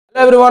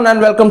Hello everyone and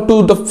welcome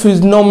to the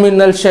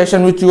phenomenal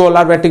session which you all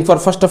are waiting for.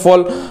 First of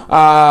all,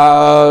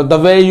 the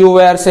way you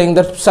were saying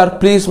that sir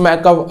please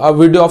make a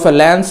video of a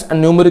lens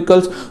and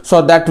numericals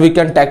so that we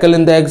can tackle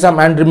in the exam.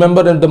 And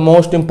remember, the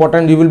most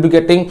important, you will be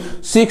getting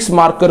 6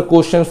 marker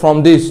questions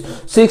from this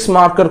 6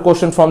 marker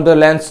question from the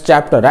lens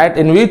chapter, right,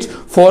 in which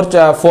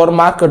 4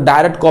 mark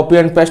direct copy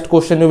and paste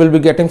question you will be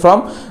getting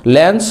from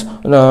lens,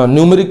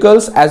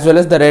 numericals as well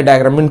as the ray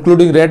diagram,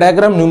 including ray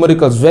diagram,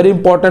 numericals. Very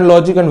important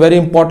logic and very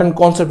important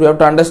concept we have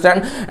to understand.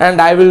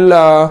 And I will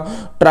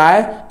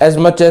try as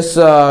much as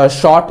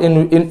short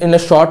in a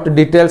short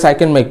details I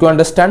can make you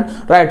understand,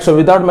 right? So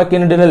without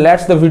making any delay,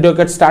 let's the video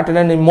get started.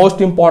 And the most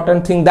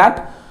important thing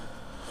that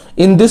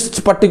in this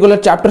particular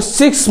chapter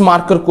 6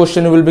 marker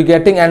question you will be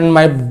getting, and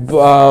my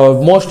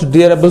most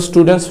dearable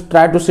students,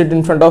 try to sit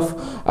in front of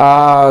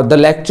the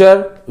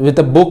lecture with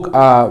a book,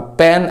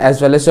 pen as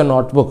well as a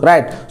notebook,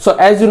 right? So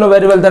as you know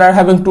very well, there are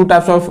having two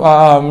types of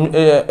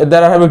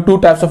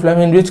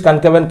lens, in which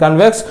concave and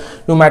convex.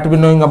 You might be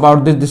knowing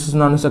about this. This is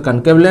known as a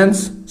concave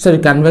lens, sorry,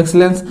 convex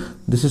lens.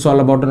 This is all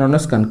about known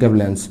as concave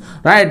lens,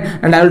 right?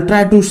 And I will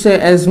try to say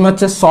as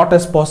much as short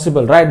as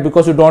possible, right?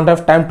 Because you don't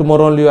have time,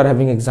 tomorrow only you are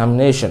having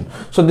examination.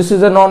 So this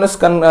is a known as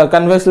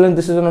convex lens,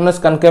 this is a known as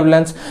concave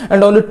lens,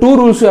 and only 2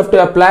 rules you have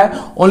to apply.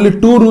 Only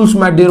 2 rules,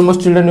 my dear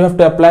most children, you have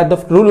to apply. The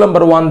rule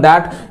number 1,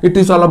 that it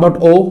is all about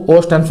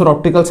O stands for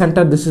optical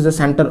center. This is the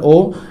center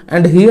O,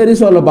 and here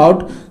is all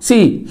about,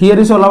 see, here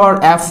is all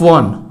about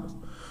F1,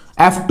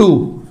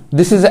 F2.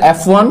 This is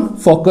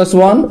F1 focus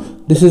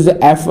 1, this is the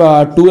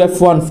F2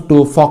 F1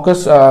 to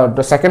focus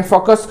the second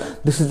focus,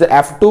 this is the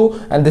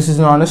F2, and this is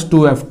known as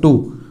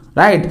 2F2,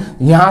 right?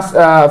 Yes,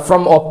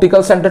 from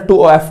optical center to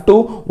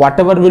F2,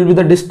 whatever will be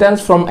the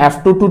distance from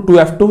F2 to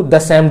 2F2, the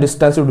same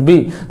distance would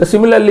be.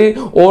 Similarly,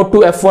 O to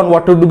F1,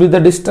 what would be the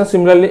distance?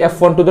 Similarly,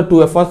 F1 to the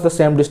 2F1, the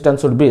same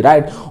distance would be,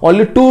 right?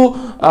 Only 2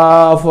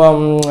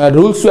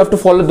 rules you have to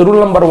follow. The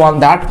rule number 1,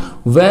 that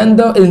when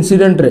the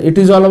incident ray, it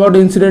is all about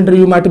incident ray,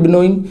 you might be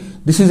knowing.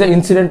 This is the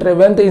incident ray.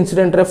 When the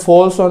incident ray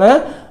falls on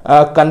a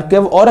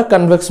concave or a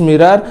convex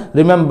mirror,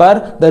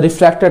 remember the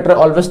refracted ray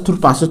always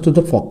passes through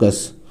the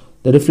focus.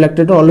 The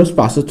reflected ray always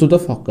passes through the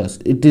focus.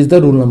 It is the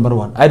rule number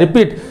 1. I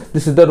repeat,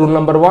 this is the rule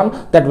number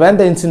 1, that when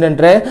the incident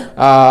ray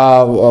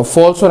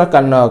falls on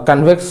a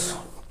convex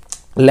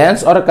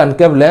lens or a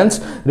concave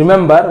lens,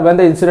 remember when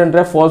the incident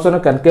ray falls on a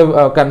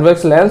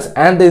convex lens,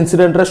 and the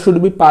incident ray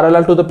should be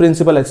parallel to the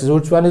principal axis.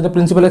 Which one is the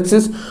principal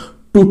axis?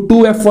 To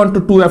 2F1 to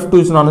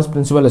 2F2 is known as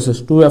principal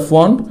axis.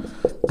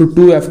 2F1 to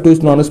 2F2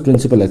 is known as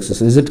principal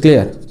axis. Is it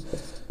clear?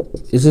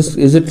 Is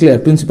it clear?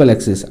 Principal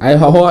axis. I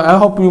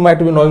hope you might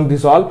be knowing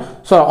this all.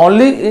 So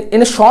only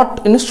in a short,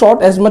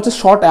 as much as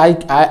short,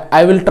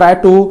 I will try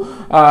to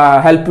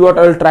help you out.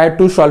 I will try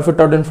to solve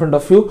it out in front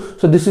of you.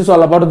 So this is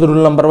all about the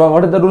rule number 1.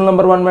 What is the rule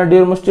number 1, my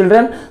dear most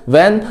children?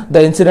 When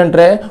the incident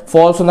ray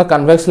falls on the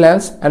convex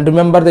lens, and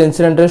remember the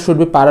incident ray should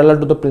be parallel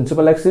to the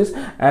principal axis,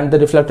 and the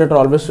reflected ray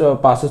always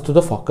passes to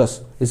the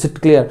focus. Is it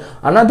clear?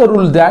 Another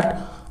rule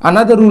that,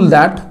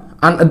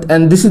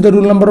 and this is the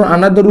rule number 1.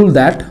 Another rule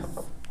that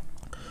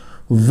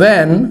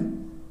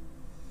when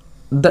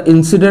the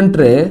incident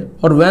ray,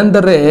 or when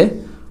the ray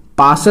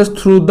passes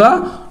through the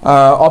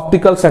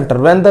optical center,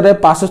 when the ray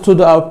passes through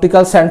the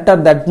optical center,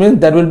 that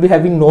means there will be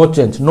having no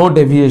change, no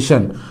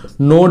deviation,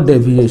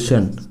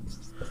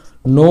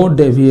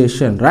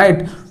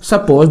 right?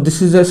 Suppose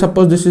this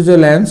is a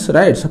lens,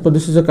 right? Suppose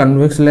this is a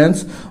convex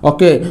lens,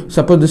 okay?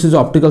 Suppose this is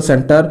optical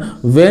center.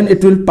 When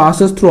it will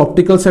passes through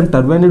optical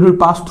center,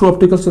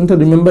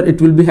 remember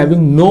it will be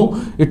having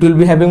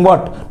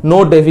what?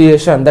 No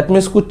deviation. That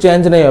means कुछ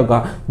change नहीं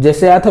होगा,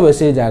 जैसे आया था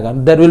वैसे ही जाएगा.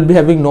 There will be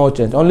having no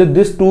change. Only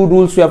these 2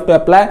 rules you have to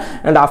apply,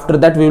 and after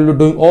that we will be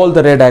doing all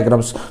the ray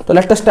diagrams. So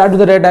let us start with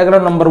the ray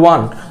diagram number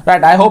 1,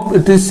 right? I hope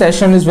this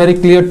session is very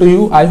clear to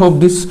you. I hope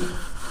this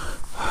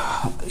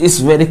is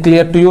very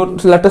clear to you.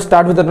 So let us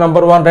start with the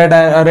number 1, ray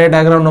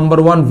diagram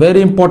number 1.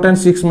 Very important,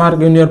 6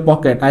 mark in your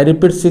pocket. I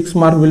repeat, 6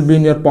 mark will be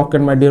in your pocket,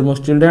 my dear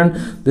most children.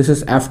 This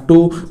is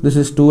F2, this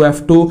is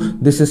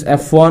 2F2, this is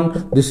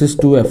F1, this is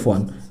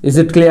 2F1. Is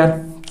it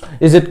clear?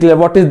 Is it clear?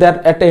 What is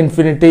that at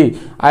infinity?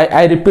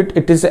 I repeat,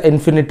 it is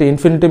infinity.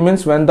 Infinity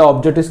means when the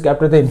object is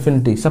kept at the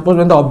infinity. Suppose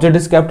when the object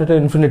is kept at the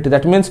infinity,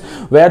 that means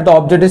where the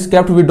object is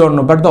kept we don't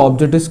know, but the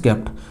object is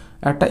kept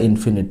at the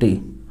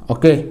infinity.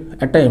 Okay,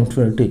 at a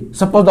infinity.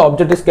 Suppose the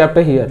object is kept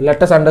here.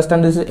 Let us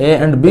understand this is A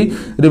and B.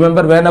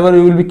 Remember, whenever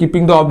you will be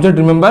keeping the object,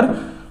 remember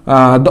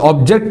the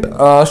object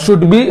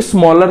should be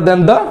smaller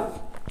than the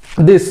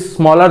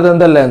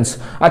lens.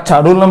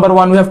 Acha, rule number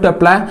 1 we have to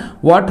apply.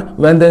 What?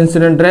 When the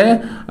incident ray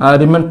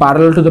remain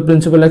parallel to the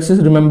principal axis,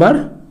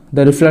 remember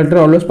the reflector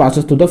always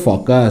passes to the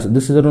focus.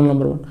 This is the rule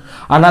number 1.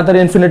 Another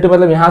infinity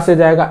मतलब यहाँ से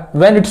जाएगा.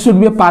 When it should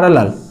be a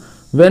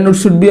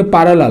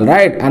parallel,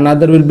 right?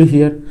 Another will be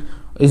here.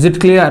 Is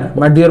it clear,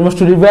 my dear most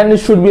student? When it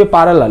should be a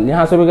parallel,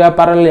 यहाँ से भी गया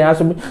parallel, यहाँ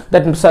से भी.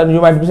 That sir,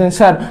 you might be saying,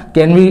 sir,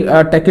 can we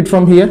take it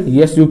from here?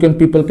 Yes, you can.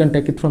 People can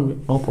take it from here.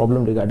 No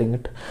problem regarding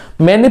it.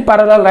 Many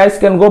parallel lines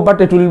can go,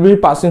 but it will be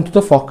passing to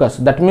the focus.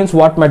 That means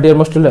what, my dear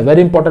most student?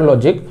 Very important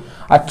logic.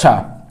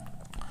 अच्छा,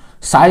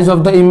 size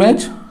of the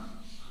image,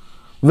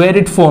 where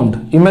it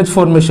formed, image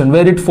formation,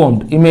 where it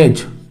formed,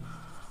 image,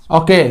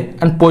 okay,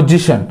 and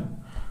position,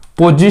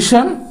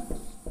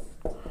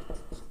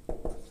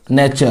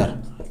 nature.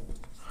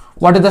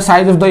 What is the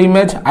size of the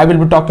image? I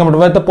will be talking about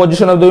where the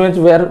position of the image,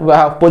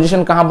 where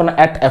position kahan bana,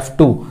 at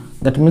f2.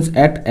 That means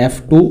at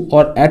f2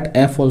 or at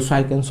f also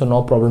I can, so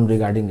no problem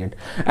regarding it.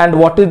 And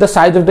what is the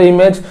size of the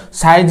image?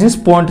 Size is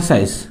point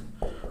size.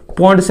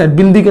 Point size,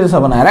 bindi ke jaisa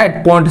bana hai,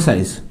 right? Point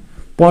size.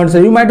 Point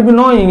size. You might be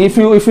knowing. If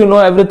you know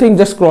everything,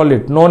 just scroll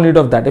it. No need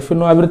of that. If you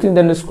know everything,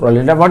 then scroll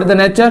it. And what is the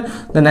nature?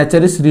 The nature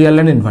is real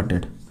and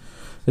inverted.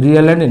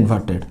 Real and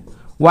inverted.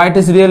 Why it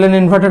is real and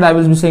inverted, I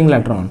will be saying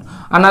later on.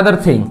 Another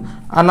thing,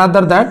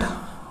 that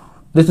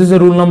this is a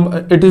rule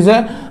number. It is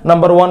a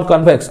number 1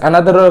 convex.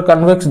 Another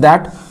convex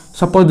that,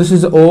 suppose this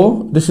is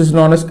O, this is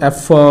known as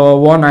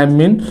f1, I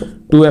mean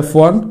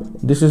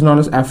 2f1, this is known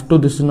as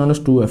f2, this is known as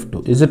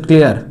 2f2. Is it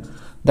clear?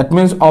 That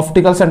means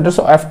optical center,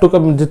 so f2 का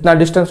जितना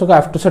distance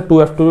होगा, f2 से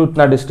 2f2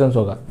 उतना distance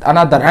होगा.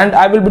 Another, and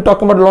I will be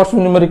talking about lots of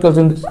numericals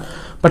in this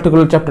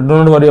particular chapter,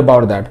 don't worry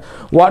about that.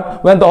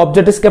 What, when the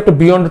object is kept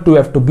beyond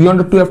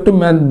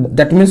 2f2,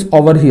 that means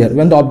over here,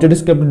 when the object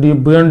is kept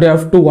beyond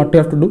f2, what you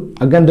have to do?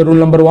 Again, the rule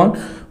number 1,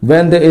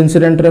 when the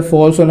incident ray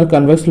falls on a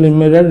convex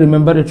mirror,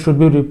 remember it should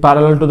be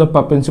parallel to the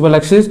principal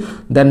axis,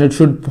 then it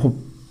should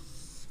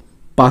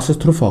passes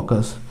through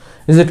focus.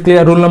 Is it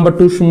clear? Rule number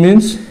 2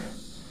 means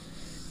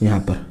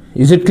यहाँ पर.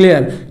 Is it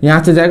clear?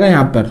 यहाँ से जाएगा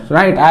यहाँ पर,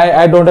 right?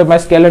 I don't have my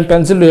scale and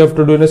pencil. You have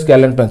to do in a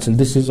scale and pencil.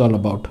 This is all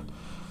about,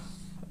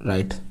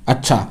 right?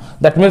 Acha.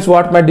 That means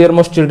what, my dear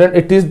most children?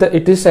 It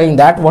is saying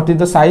that what is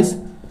the size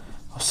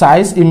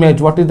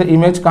image. What is the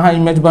image? कहाँ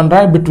image बन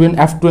रहा है? Between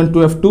f2 and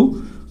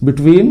 2f2.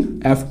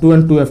 Between f2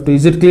 and 2f2.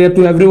 Is it clear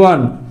to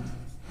everyone?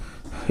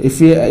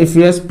 If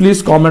yes,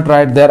 please comment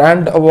right there.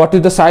 And what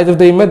is the size of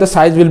the image? The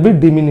size will be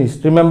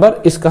diminished.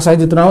 Remember, इसका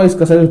size इतना होगा,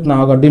 इसका size इतना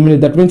होगा.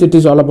 Diminished. That means it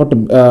is all about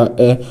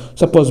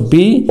suppose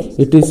B,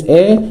 it is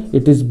A,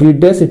 it is B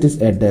dash, it is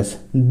A dash.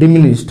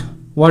 Diminished.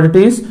 What it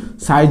is?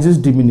 Size is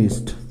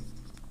diminished.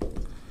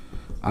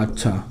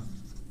 Acha,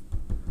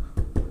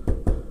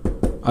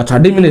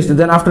 diminished.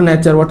 Then after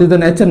nature, what is the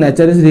nature?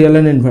 Nature is real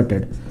and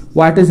inverted.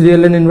 What is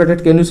real and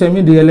inverted? Can you say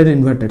me? Real and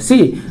inverted.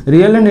 See,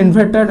 real and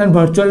inverted and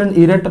virtual and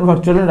erect or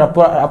virtual and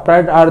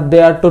upright are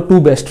the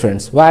two best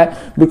friends. Why?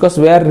 Because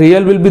where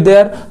real will be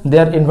there,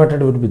 there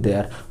inverted would be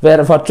there.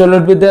 Where virtual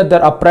will be there,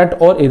 there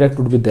upright or erect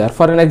would be there.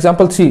 For an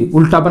example, see,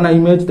 ulta bana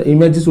image, the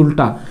image is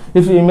ulta.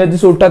 If the image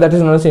is ulta, that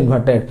is known as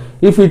inverted.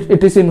 If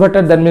it is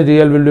inverted, then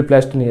real will be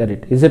placed near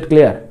it. Is it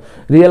clear?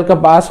 Real का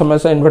पास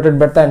हमेशा inverted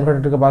बैठता है,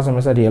 inverted के पास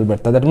हमेशा real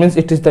बैठता है. That means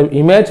it is the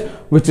image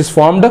which is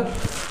formed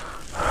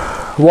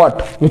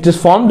ulta,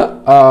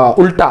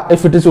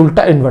 if it is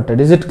ulta inverted.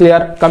 Is it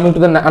clear? Coming to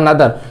the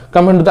another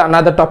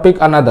topic,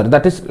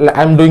 that is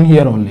I am doing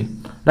here only,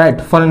 right?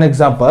 For an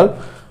example,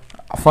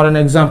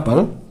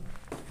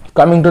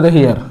 coming to the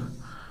here,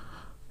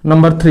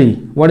 number 3.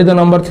 What is the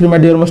number 3, my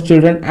dear most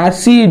children?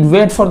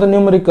 Wait for the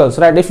numericals,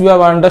 right? If you have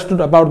understood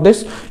about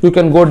this, you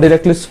can go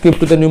directly skip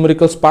to the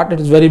numericals part. It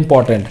is very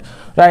important,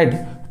 right?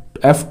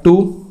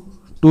 f2,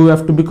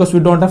 2f2, because we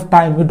don't have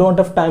time.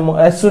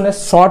 As soon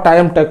as short I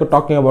am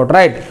talking about,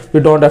 right? We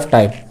don't have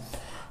time.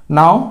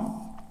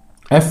 Now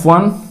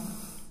f1,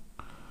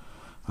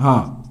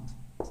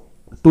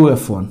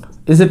 2f1.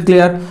 Is it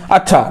clear?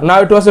 Acha. Now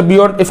it was a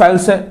beyond. If I will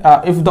say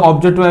if the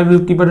object I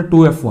will keep it at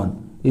 2f1.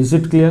 Is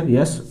it clear?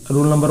 Yes.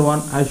 Rule number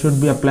 1, I should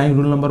be applying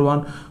rule number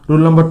 1. Rule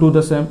number 2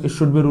 the same. It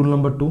should be rule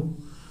number 2.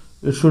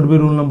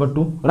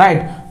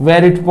 Right?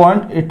 Where it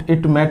point,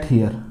 it met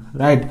here.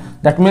 Right?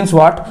 That means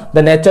what?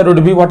 The nature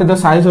would be, what is the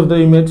size of the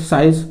image?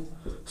 Size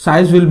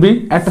will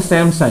be at the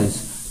same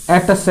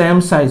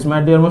size.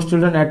 My dear most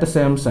children, at the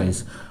same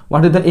size.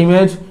 What is the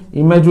image?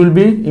 Image will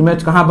be,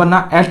 image kahan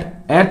banna?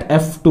 At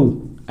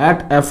f2.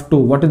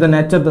 What is the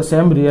nature? The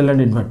same, real and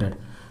inverted.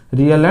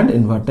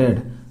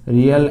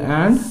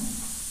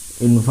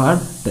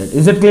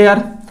 Is it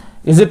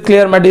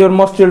clear, my dear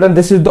most children?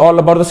 This is all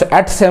about the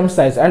at same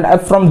size. And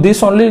from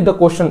this only the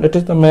question, it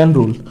is the main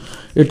rule.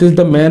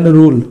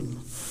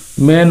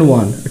 Main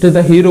one. It is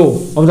the hero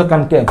of the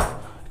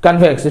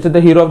convex. It is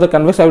the hero of the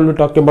convex. I will be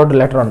talking about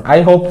later on.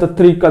 I hope the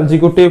 3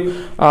 consecutive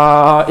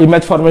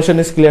image formation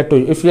is clear to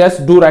you. If yes,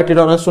 do write it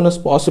down as soon as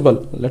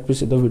possible. Let me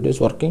see the video is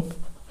working.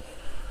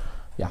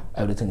 Yeah,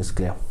 everything is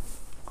clear.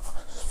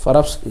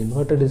 Perhaps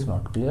inverted is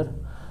not clear.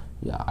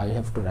 Yeah, I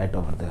have to write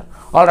over there.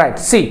 All right.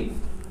 See.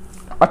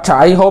 Acha,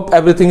 I hope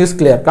everything is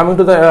clear. Coming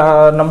to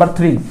the number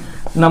 3.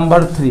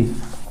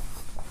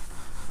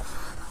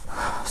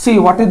 See,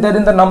 what is there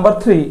in the number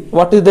 3?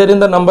 It is there in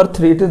the number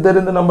 3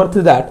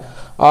 that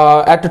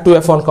at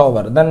 2f1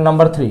 cover. Then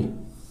number 3.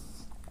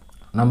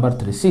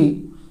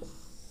 See,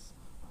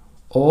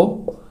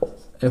 O,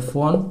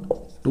 f1,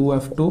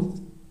 2f2,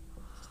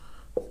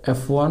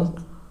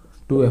 f1,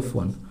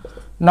 2f1.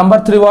 Number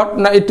 3 what?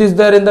 Now it is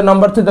there in the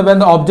number 3 when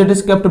the object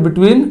is kept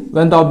between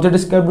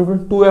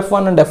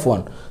 2f1 and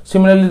f1.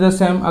 Similarly the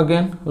same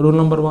again, rule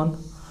number 1.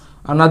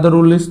 Another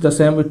rule is the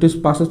same, it is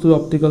passes to the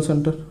optical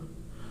center.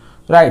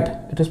 right?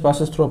 It is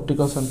passes through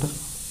optical center.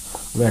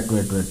 Wait,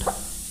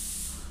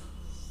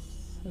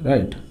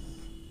 right?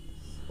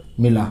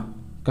 मिला,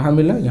 कहाँ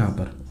मिला?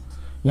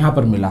 यहाँ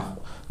पर मिला.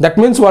 That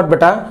means what,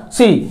 beta?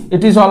 See,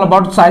 it is all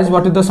about size.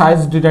 What is the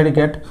size did I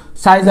get?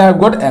 Size I have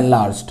got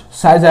enlarged.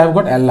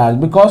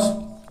 Because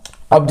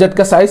object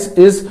का size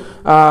is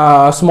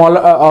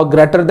smaller or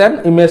greater than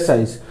image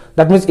size.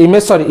 That means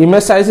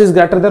image size is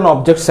greater than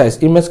object size.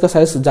 Image का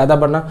size ज़्यादा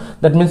बढ़ना.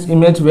 That means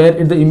image where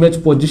the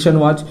image position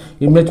was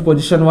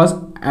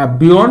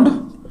beyond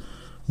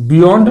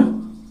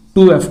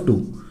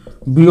 2f2.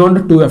 Beyond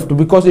 2f2,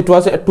 because it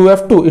was a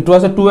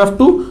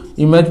 2f2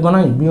 image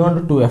बनाई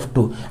beyond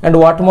 2f2. And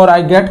what more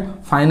I get?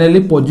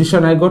 Finally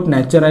position I got,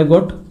 nature I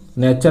got,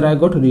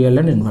 real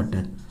and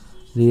inverted.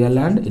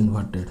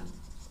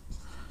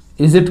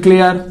 Is it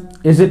clear?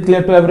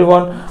 To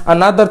everyone?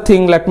 Another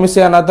thing, let me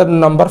say another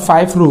number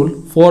 5 rule,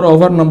 4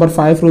 over number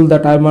 5 rule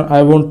that I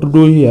want to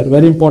do here.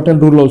 Very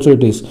important rule also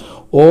it is.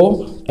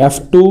 O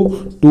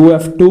f2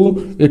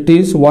 2f2, it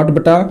is what,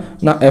 beta?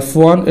 Now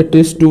f1, it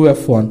is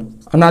 2f1.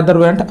 Another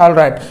went, all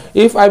right.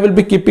 If I will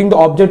be keeping the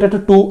object at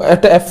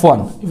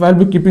f1, if I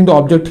will be keeping the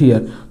object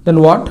here,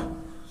 then what?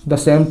 The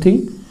same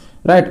thing,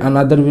 right?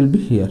 Another will be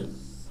here.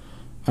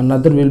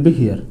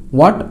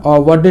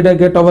 What did I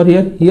get over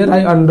here? Here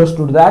I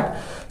understood that.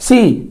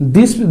 See,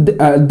 this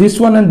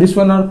one and this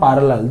one are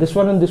parallel. This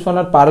one and this one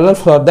are parallel.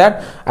 For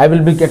that, I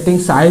will be getting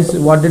size.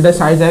 What did the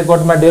size I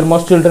got, my dear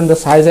most children? The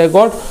size I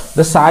got,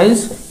 the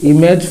size,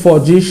 image,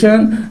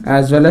 position,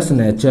 as well as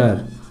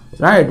nature.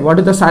 Right? What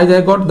is the size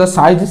I got? The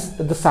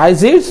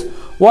size is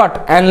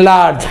what?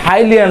 Enlarged,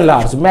 highly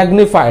enlarged,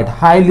 magnified,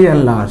 highly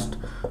enlarged,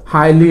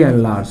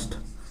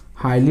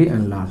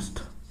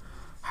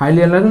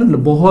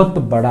 बहुत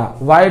बड़ा.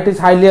 Why it is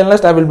highly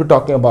enlarged? I will be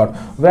talking about.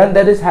 When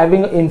there is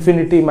having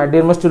infinity, my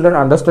dear most children,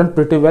 understand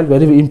pretty well.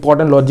 Very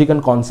important logic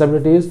and concept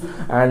it is,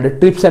 and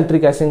tips and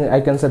trick I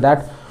can say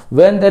that.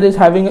 When there is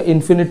having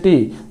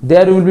infinity,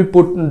 there you will be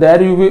put.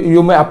 There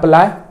you may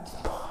apply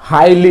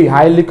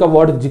highly का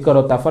word जिक्र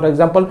होता है. For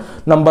example,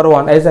 number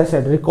 1, as I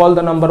said, recall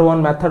the number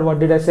 1 method. What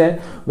did I say?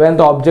 When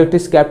the object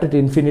is kept at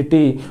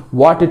infinity,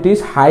 what it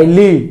is?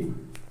 Highly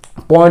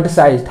point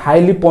sized.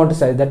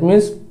 That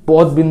means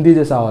बहुत बिंदी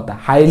जैसा होता है,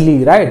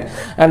 highly, right?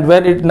 And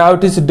when it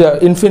is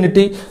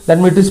infinity, that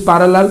means it is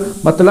parallel.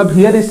 मतलब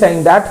here is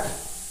saying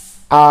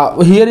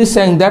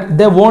that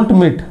they won't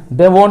meet.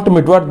 What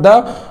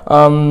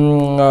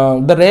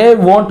the ray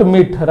won't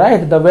meet,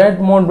 right? The ray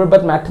won't meet,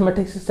 but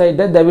mathematics say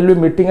that they will be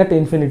meeting at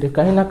infinity.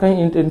 कहीं ना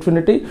कहीं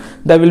infinity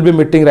they will be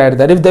meeting right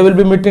there. If they will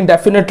be meeting,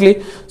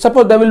 definitely,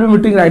 suppose they will be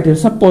meeting right here.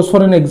 Suppose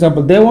for an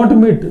example, they won't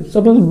meet.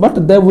 Suppose,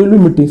 but they will be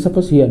meeting.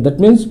 Suppose here. That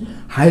means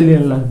highly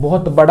enlarged,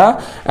 बहुत बड़ा,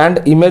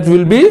 and image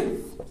will be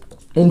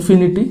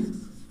infinity.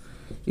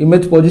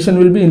 Image position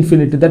will be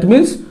infinity. That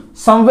means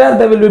somewhere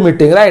they will be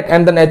meeting, right?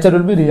 And the nature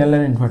will be real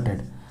and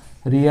inverted.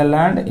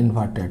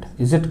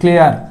 Is it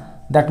clear?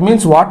 That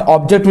means what?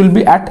 Object will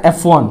be at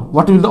f1.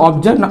 What will the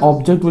object? Now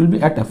object will be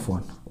at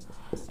f1.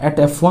 At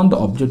f1 the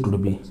object will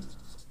be.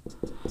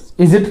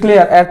 Is it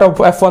clear? At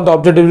f1 the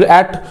object will be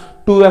at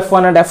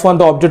 2f1 and f1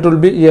 the object will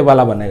be ये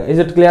वाला बनेगा. Is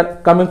it clear?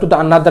 Coming to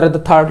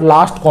the third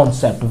last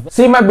concept.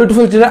 See my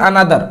beautiful children,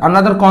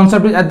 another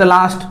concept is at the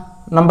last,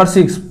 number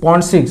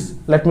 6.6.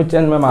 Let me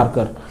change my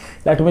marker.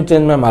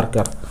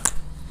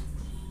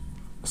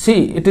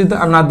 See, it is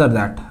another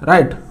that,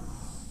 right?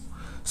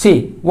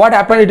 See what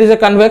happened. It is a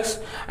convex,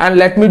 and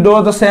let me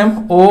do the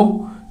same.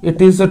 O,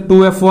 it is a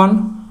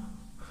 2f1,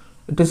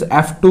 it is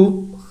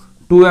f2,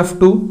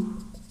 2f2,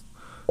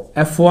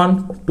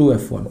 f1,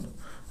 2f1.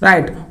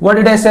 Right? What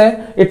did I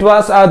say? It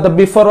was the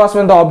before was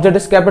when the object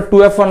is kept at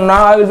 2f1.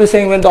 Now I will be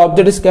saying when the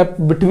object is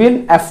kept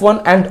between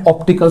f1 and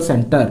optical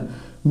center.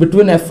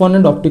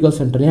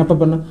 यहाँ पर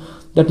बना.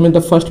 That means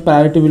the first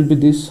priority will be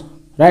this.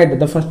 Right,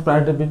 the first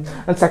priority will,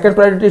 and second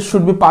priority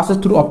should be passes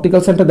through optical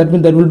center. That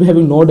means there will be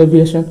having no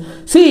deviation.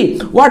 See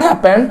what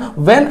happened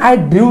when I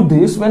drew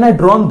this,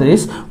 drawn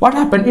this, what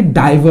happened? It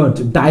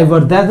diverged.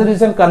 That's the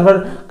reason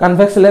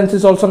convex lens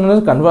is also known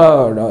as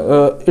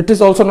it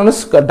is also known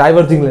as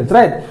diverging lens,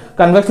 right?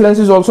 Convex lens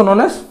is also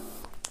known as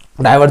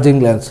diverging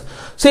lens.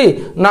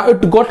 See, now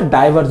it got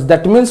diverged.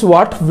 That means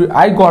what?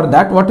 I got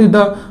that. What is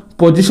the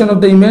position of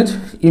the image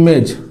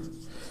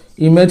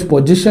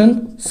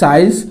position,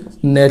 size,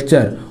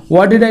 nature.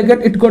 What did I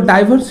get? It got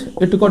diverged.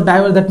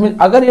 That means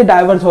अगर ये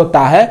diverge होता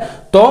है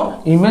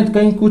तो image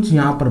कहीं कुछ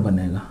यहाँ पर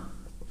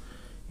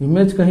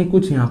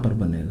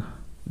बनेगा.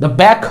 The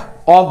back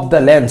of the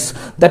lens.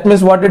 That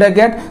means what did I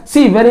get?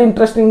 See, very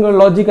interesting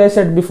logic I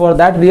said before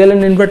that. Real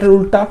and inverted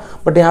उल्टा.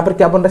 But यहाँ पर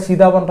क्या बन रहा है?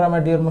 सीधा बन रहा है, my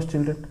dear most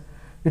children.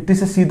 It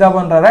is a सीधा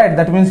बन रहा है, right?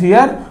 That means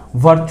here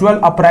virtual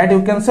upright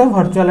you can say,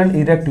 virtual and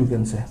erect you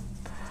can say.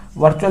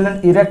 Virtual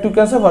and erect you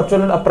can say,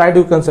 virtual and upright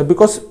you can say,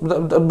 because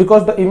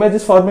the image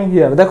is forming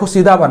here. देखो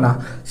सीधा बना,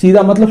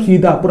 सीधा मतलब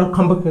सीधा पूरा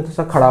खंभ के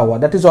जैसा खड़ा हुआ.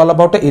 That is all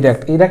about a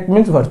erect. Erect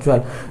means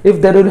virtual. If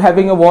there will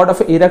having a word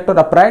of erect or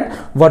upright,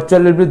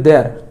 virtual will be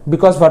there,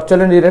 because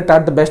virtual and erect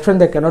are the best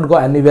friend. They cannot go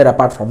anywhere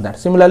apart from that.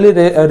 Similarly,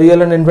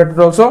 real and inverted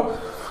also.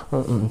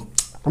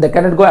 they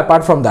cannot go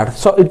apart from that.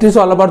 So it is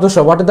all about the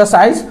show. What is the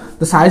size?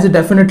 The size is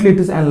definitely it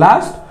is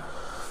enlarged,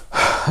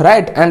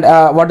 right? And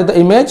what is the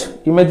image?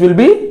 Image will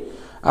be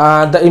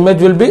the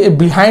image will be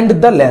behind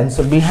the lens,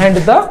 behind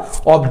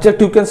the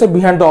object, you can say,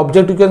 behind the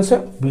object, you can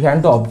say,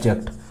 behind the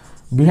object,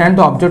 behind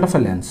the object of a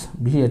lens,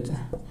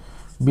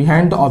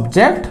 behind the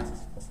object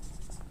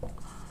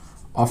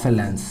of a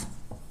lens.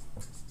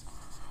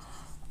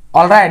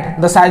 All right,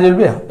 the size will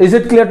be. Is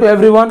it clear to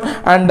everyone?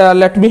 And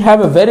let me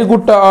have a very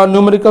good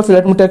numericals.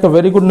 Let me take a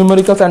very good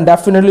numericals, and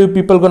definitely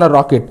people gonna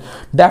rock it.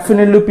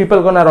 Definitely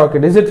people gonna rock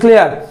it. Is it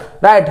clear?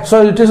 Right.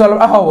 So it is all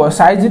about how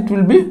size. It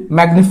will be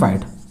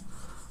magnified,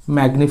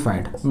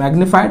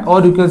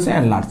 or you can say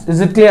enlarged.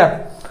 Is it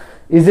clear?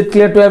 Is it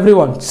clear to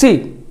everyone?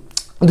 See,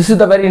 this is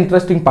the very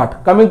interesting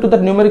part. Coming to the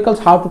numericals,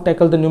 how to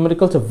tackle the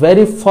numericals. The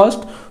very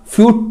first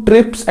few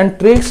tips and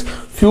tricks,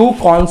 few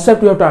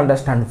concepts you have to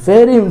understand.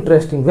 Very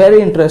interesting,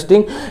 very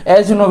interesting.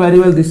 As you know very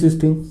well,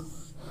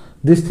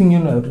 this thing you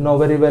know to know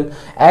very well.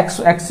 X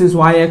axis,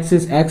 y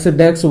axis, x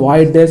dash,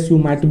 y dash, you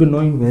might be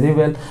knowing very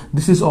well.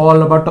 This is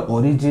all about the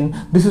origin.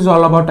 This is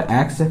all about the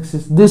x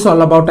axis. This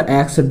all about the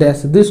x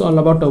dash. This all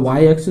about the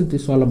y axis.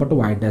 This all about the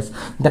y dash.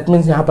 That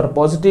means यहाँ पर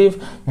positive,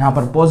 यहाँ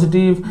पर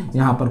positive,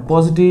 यहाँ पर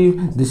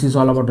positive. This is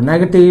all about the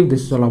negative.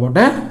 This is all about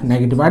the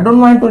negative. I don't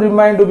want to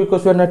remind you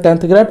because we are in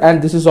 10th grade,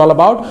 and this is all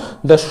about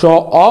the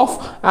show of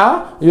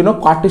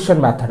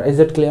Cartesian method. Is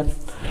it clear?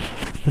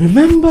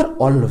 Remember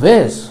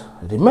always.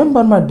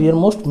 Remember, my dear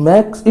most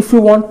Max, if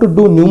you want to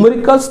do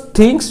numericals,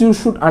 things you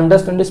should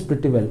understand is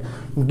pretty well.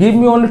 Give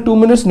me only 2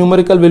 minutes,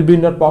 numerical will be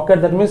in your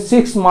pocket. That means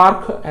 6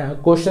 mark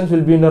questions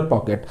will be in your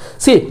pocket.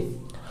 See,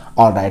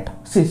 all right.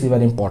 See,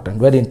 very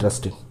important, very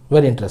interesting,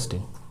 very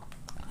interesting.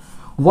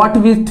 What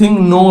we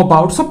know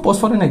about, suppose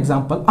for an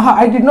example,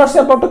 I did not say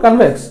about the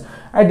convex.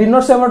 I did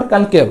not say about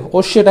concave.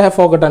 Oh shit, I have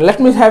forgotten. Let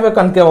me have a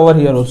concave over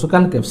here also.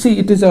 Concave. See,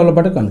 it is all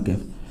about a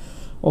concave.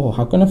 Oh,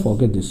 how can I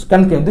forget this?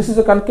 Concave. This is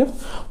a concave.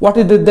 What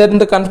is there in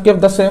the concave?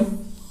 The same.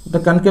 The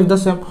concave the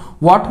same.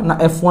 What? Now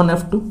F1,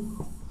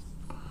 F2.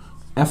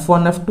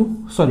 F1,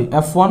 F2. Sorry,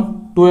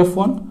 F1 to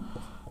F1.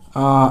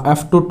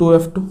 F2 to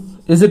F2.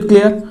 Is it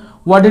clear?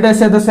 What did I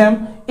say the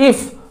same?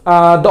 If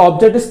the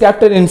object is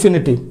kept in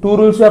infinity. 2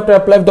 rules you have to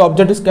apply if the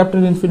object is kept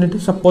in infinity.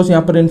 Suppose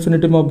यहाँ पर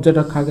infinity में object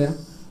रखा गया.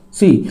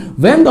 See,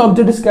 when the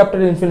object is kept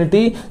in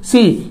infinity,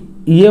 see,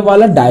 ये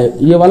वाला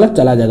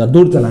चला जाएगा,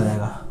 दूर चला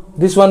जाएगा.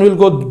 This one will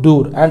go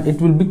dur and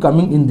it will be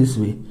coming in this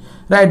way,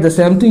 right? The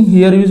same thing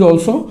here is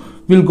also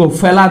will go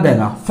fela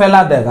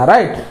dega,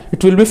 right?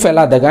 It will be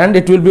fela dega and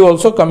it will be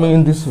also coming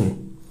in this way,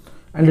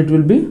 and it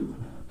will be.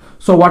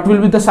 So what will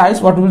be the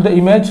size? What will be the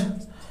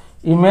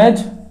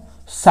image,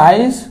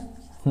 size,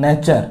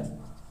 nature,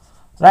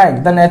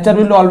 right? The nature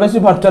will always be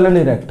virtual and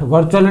erect.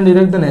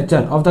 The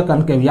nature of the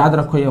concave. याद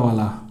रखो ये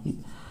वाला.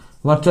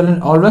 Virtual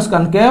and always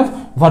concave,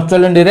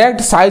 virtual and direct.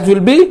 Size will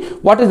be,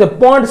 what is the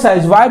point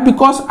size? Why?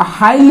 Because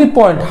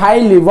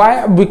highly.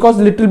 Why? Because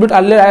little bit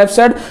earlier I have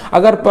said,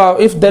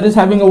 if there is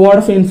having a word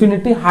of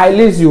infinity,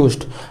 highly is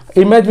used.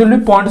 Image will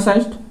be point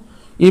sized.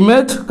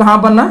 Image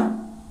कहाँ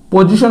बनना?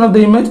 Position of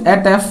the image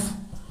at F,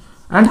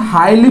 and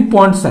highly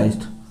point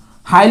sized.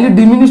 Highly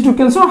diminished you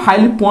can say, or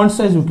highly point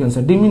size you can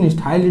say. Diminished,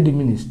 highly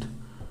diminished.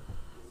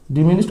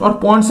 Diminished or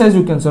point size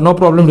you can say, no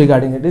problem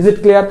regarding it. Is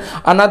it clear?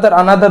 Another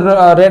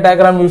ray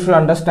diagram you should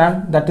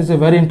understand. That is a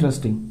very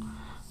interesting,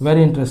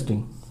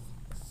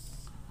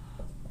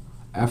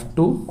 F2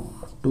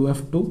 to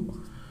F2,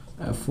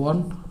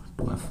 F1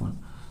 to F1.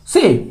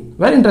 See,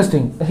 very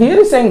interesting. Here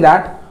is saying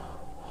that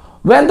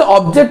when the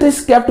object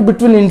is kept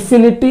between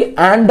infinity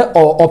and the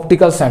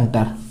optical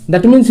center,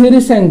 that means here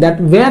is saying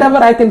that wherever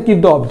I can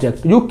keep the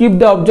object, you keep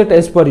the object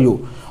as per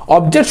you.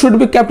 Object should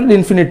be kept in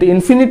infinity.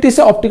 Infinity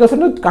से optical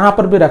center कहाँ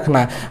पर भी रखना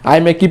है. I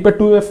may keep it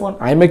 2F1.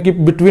 I may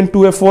keep between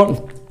 2F1,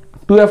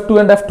 2F2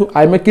 and F2.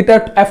 I may keep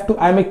at F2.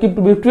 I may keep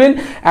between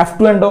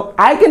F2 and O.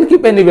 I can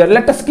keep anywhere.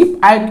 Let us keep.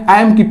 I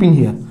am keeping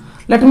here.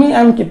 I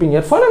am keeping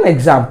here. For an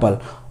example,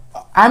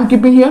 I am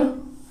keeping here.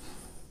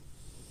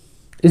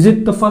 Is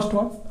it the first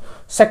one?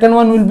 Second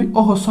one will be.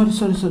 Oh, sorry.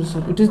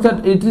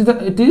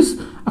 It is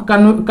a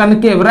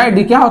concave, right?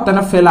 ये क्या होता है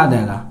ना, फैला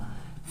देगा.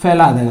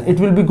 It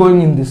will be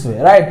going in this way,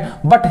 right?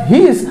 But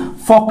his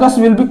focus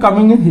will be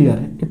coming in here.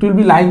 It will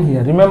be lying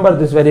here. Remember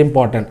this, very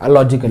important,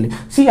 logically.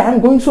 See, I am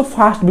going so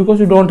fast because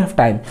you don't have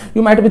time.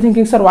 You might be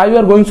thinking, sir, why you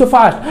are going so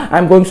fast? I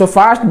am going so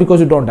fast because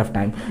you don't have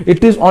time.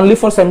 It is only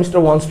for semester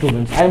 1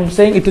 students. I am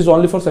saying it is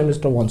only for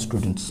semester 1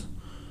 students.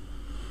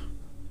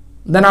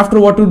 Then after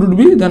what it would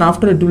be? Then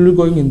after it will be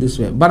going in this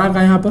way. Bana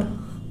ka यहाँ पर?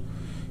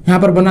 यहाँ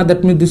पर बना.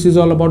 That means this is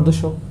all about the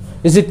show.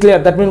 Is it clear?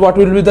 That means what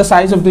will be the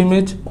size of the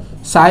image?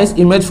 Size,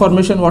 image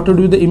formation. What would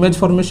be the image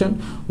formation?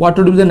 What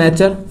would be the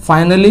nature?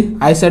 Finally,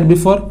 I said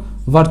before,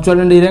 virtual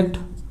and erect.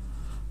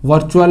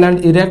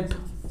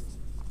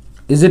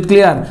 Is it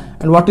clear?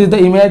 And what is the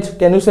image?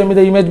 Can you say me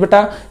the image,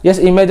 beta? Yes,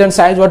 image and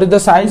size. What is the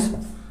size?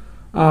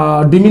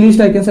 Diminished,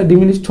 I can say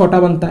diminished. छोटा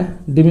बनता है.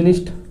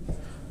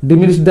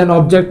 Diminished than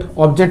object.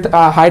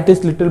 Height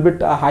is little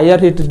bit higher.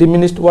 It is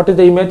diminished. What is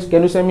the image?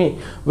 Can you say me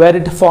where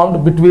it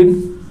formed?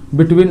 Between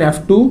between F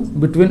and O,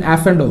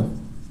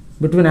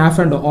 between F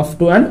and O,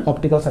 F2 and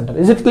optical center.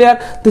 Is it clear?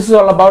 This is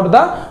all about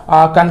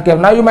the concave.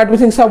 Now you might be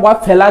thinking, sir,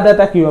 what fela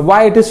deta kyun?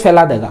 Why it is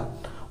fela dega?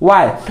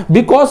 Why?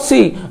 Because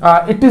see,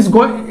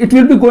 it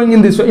will be going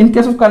in this way. In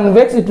case of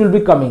convex, it will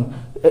be coming.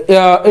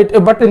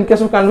 But in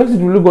case of convex, it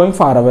will be going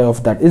far away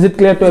of that. Is it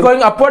clear? It's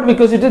going upward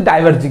because it is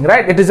diverging,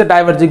 right? It is a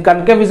diverging.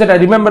 Concave is a,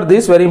 remember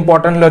this very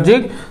important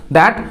logic,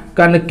 that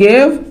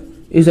concave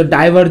is a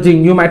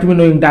diverging. You might be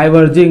knowing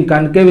diverging.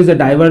 Concave is a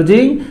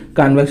diverging.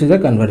 Convex is a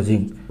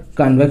converging.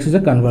 Convex is a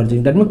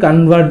converging. That means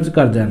converge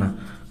kar dena.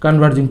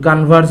 Converging,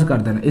 converge kar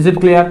dena. Is it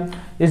clear?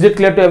 Is it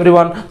clear to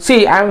everyone?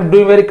 See, I am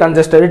doing very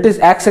congested. It is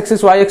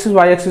x-axis, y-axis,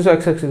 y-axis,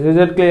 x-axis. Is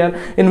it clear?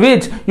 In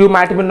which you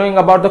might be knowing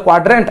about the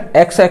quadrant,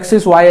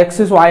 x-axis,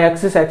 y-axis,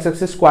 y-axis,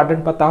 x-axis,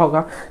 quadrant pata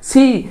hoga.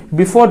 See,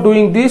 before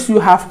doing this, you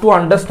have to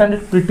understand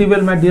it pretty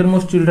well, my dear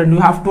most children. You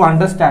have to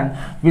understand.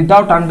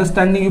 Without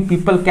understanding, you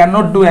people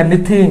cannot do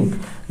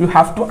anything. You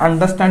have to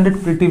understand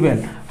it pretty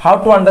well. How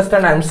to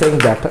understand? I am saying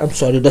that. I'm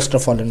sorry, dust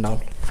have fallen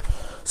down.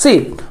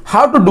 See,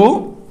 how to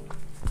do?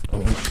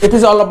 It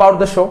is all about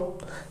the show.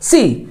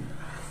 See,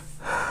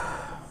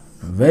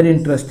 very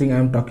interesting. I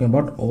am talking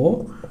about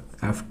O,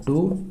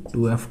 F2 to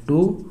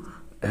F2,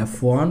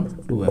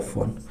 F1 to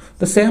F1.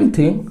 The same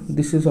thing,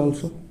 this is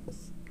also,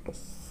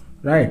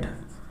 right?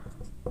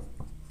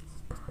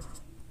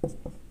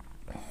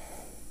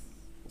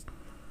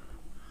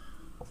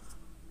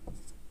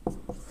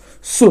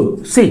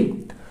 So,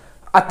 see,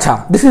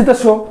 acha, this is the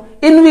show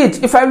in which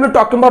if I will be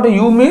talking about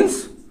U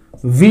means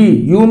V,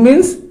 U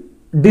means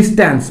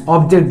distance,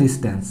 object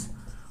distance.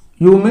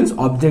 U means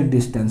object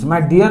distance.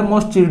 My dear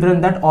most children,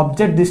 that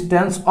object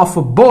distance of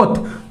both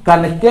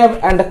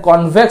concave and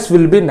convex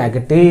will be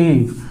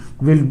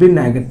negative. Will be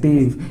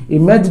negative.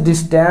 Image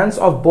distance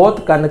of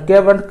both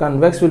concave and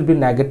convex will be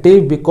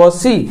negative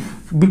because see,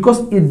 because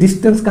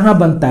distance kahan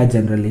banta hai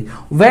generally?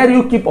 Where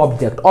you keep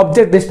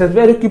object distance,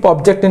 where you keep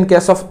object in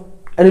case of,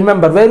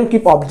 remember, where you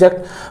keep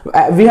object.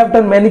 We have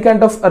done many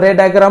kind of array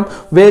diagram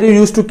where you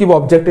used to keep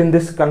object in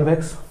this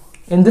convex.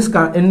 In this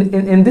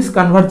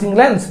converging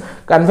lens,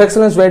 convex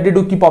lens, where did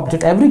you keep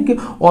object? Every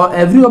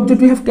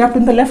object we have kept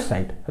in the left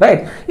side,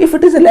 right? If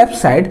it is a left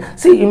side,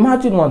 see,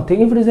 imagine one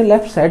thing. If it is a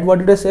left side, what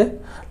did I say?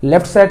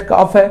 Left side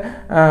of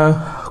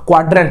a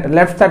quadrant,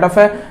 left side of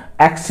a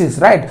axis,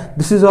 right?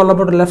 This is all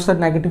about the left side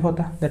negative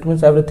hota. That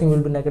means everything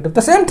will be negative.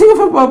 The same thing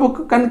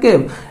for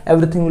concave,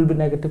 everything will be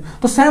negative.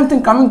 The same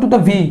thing coming to the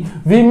V.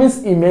 V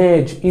means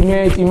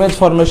image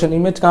formation.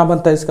 Image kahan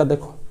banta hai iska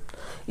dekho.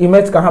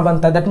 Image kahan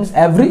banta hai? That means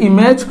every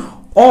image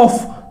of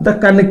the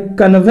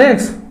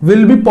convex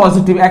will be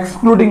positive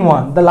excluding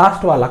one, the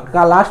last wala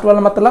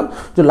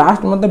matlab jo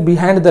last matlab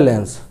behind the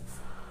lens,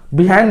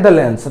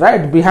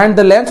 right? Behind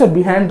the lens or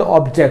behind the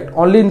object.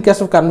 Only in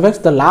case of convex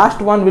the last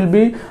one will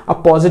be a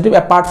positive,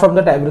 apart from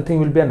that everything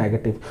will be a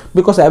negative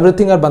because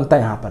everything are banta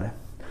hai yahan par hai.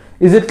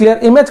 Is it clear?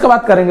 Image ka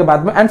baat karenge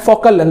baad mein. And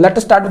focal length, let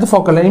us start with the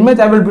focal length. Image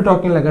I will be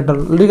talking like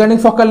regarding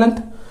focal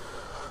length.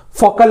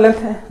 Focal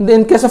length,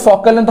 in case of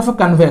focal length of a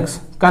convex,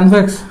 I'm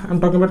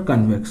talking about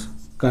convex,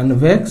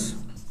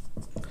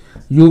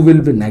 U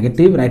will be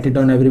negative. Write it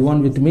down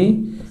everyone with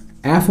me.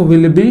 F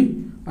will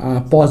be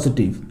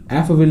positive.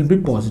 F will be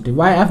positive.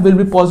 Why F will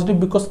be positive?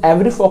 Because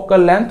every focal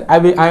length I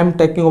am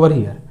taking over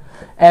here.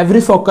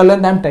 Every focal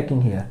length I am taking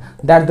here.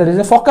 That there is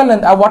a focal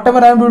length.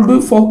 Whatever I will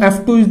do for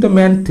F2 is the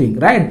main thing,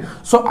 right?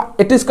 So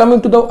it is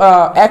coming to the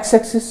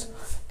x-axis.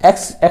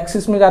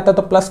 X-axis में जाता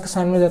तो plus के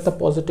sign में जाता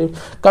positive.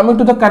 Coming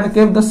to the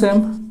concave, the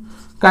same.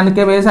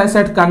 Concave, as I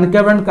said,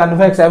 concave and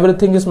convex,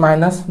 everything is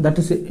minus. That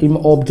is,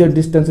 object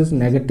distance is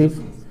negative.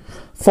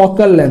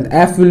 Focal length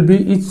F will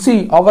be,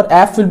 see, our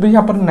F will be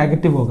यहाँ पर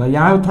negative होगा.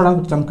 यहाँ थोड़ा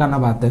चमकाना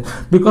बात है.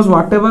 Because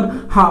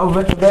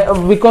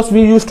because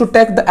we used to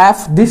take the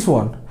F this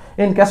one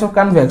in case of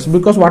convex.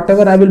 Because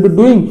whatever I will be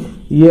doing,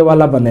 ये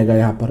वाला बनेगा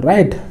यहाँ पर,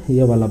 right?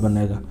 ये वाला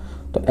बनेगा.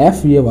 तो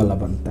F ये वाला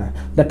बनता है.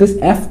 That is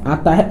F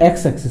आता है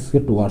x axis के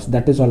towards.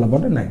 That is all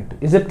about a negative.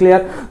 Is it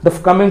clear? The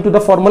coming to the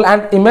formula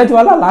and image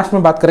वाला last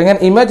में बात करेंगे.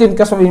 And image, in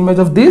case of image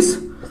of this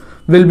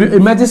will be,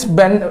 image is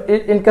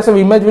in case of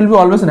image will be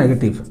always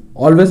negative,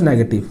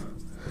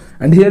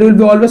 and here will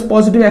be always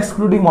positive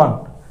excluding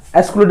one,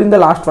 excluding the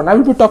last one. I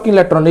will be talking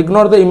later on.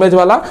 Ignore the image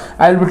wala.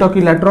 I will be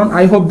talking later on.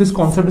 I hope this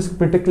concept is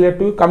pretty clear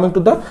to you. Coming to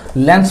the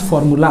lens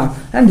formula,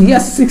 and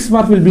yes, 6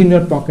 mark will be in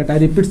your pocket. I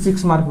repeat,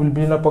 6 mark will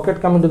be in your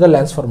pocket. Coming to the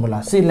lens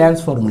formula. See,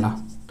 lens formula.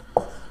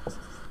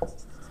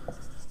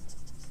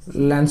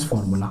 Lens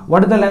formula.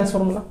 What is the lens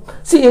formula?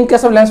 See, in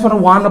case of lens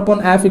formula, 1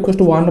 upon f equals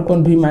to 1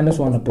 upon b minus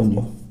 1 upon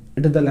u.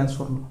 It is the lens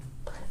formula.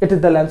 It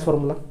is the lens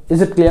formula.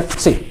 Is it clear?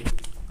 See.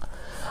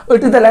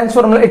 It is the lens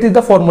formula. It is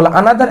the formula.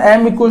 Another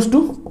m equals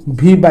to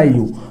v by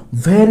u.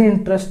 Very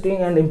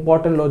interesting and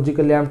important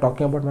logically. I am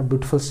talking about my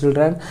beautiful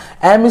children.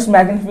 M is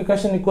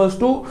magnification equals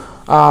to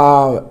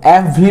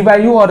f v by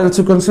u, or else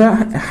you can say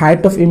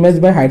height of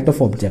image by height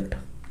of object.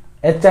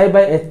 Hi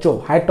by ho,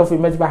 height of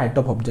image by height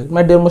of object.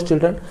 My dear most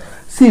children,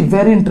 see,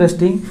 very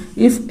interesting.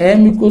 If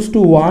m equals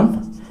to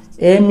 1,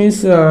 m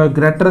is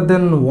greater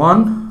than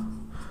 1,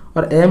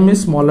 or m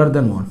is smaller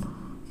than 1.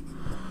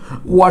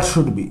 what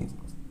should be?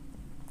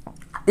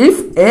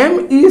 If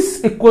m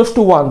is equals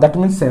to 1, that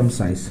means same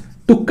size.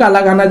 तुक्का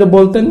लगाना जो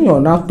बोलते नहीं हो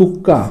ना,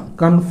 तुक्का,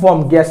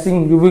 confirm,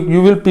 guessing,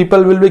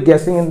 people will be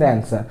guessing in the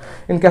answer.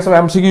 In case of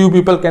MCQ, you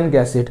people can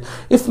guess it.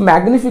 If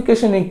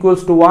magnification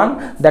equals to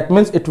 1, that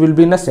means it will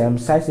be in the same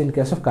size in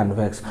case of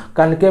convex.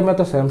 Concave में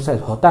तो same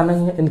size होता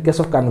नहीं है. In case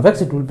of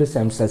convex, it will be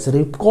same size.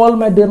 Recall,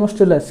 my dear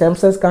students, same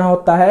size कहाँ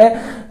होता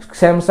है?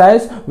 Same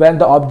size when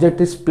the object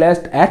is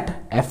placed at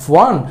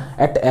f1,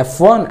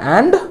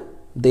 and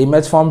the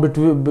image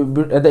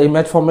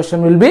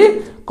formation will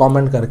be,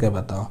 comment करके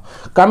बताओ.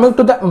 Coming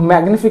to the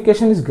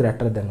magnification is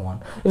greater than 1.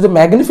 If the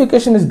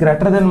magnification is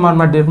greater than 1,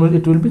 my dear,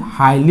 it will be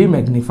highly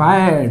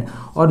magnified,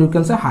 or you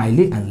can say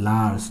highly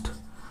enlarged,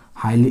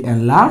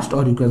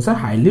 or you can say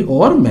highly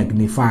or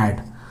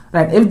magnified.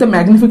 Right? If the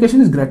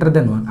magnification is greater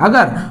than 1,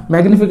 agar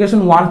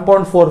magnification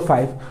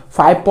 1.45,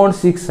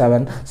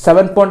 5.67,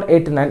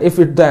 7.89, if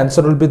the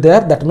answer will be there,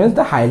 that means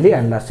the highly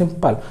enlarged.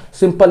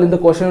 Simple in the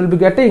question will be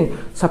getting.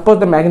 Suppose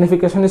the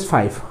magnification is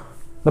 5.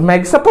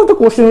 Suppose the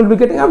question will be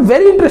getting a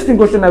very interesting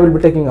question I will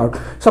be taking out.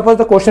 Suppose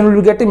the question will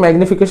be getting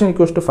magnification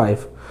equals to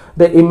 5.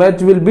 The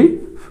image will be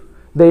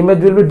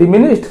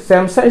diminished,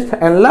 same size,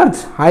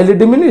 enlarged, highly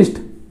diminished.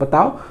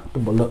 बताओ तो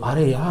बोलो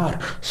अरे यार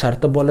sir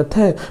तो बोले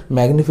थे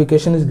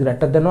magnification is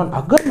greater than 1.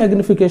 अगर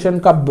magnification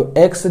का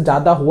x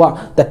ज्यादा हुआ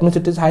that means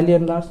it is highly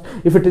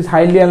enlarged. If it is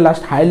highly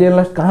enlarged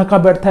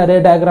कहाँ बैठता है रे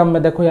डायग्राम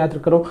में? देखो याद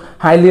करो,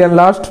 highly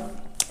enlarged.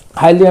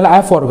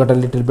 I forgot a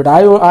little bit.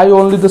 I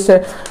only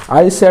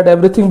I said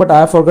everything, but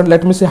I forgot.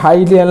 Let me say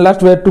highly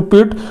enlarged where to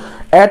put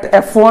at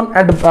f1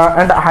 and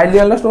highly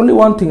enlarged only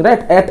one thing,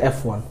 right? At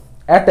f1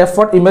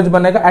 image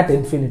बनेगा at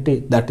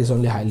infinity. That is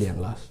only highly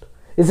enlarged.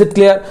 Is it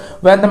clear?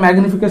 When the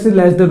magnification is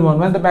less than 1,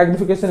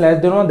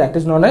 that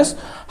is known as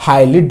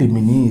highly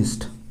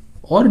diminished,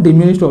 or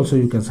diminished also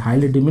you can say.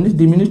 Highly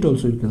diminished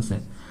also you can say.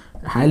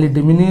 Highly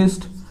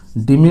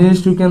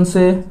diminished you can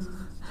say.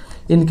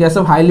 In case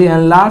of highly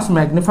enlarged,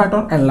 magnified,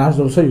 or enlarged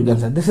also you can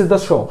say. This is the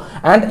show.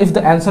 And if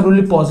the answer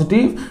will be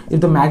positive,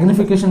 if the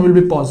magnification will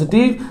be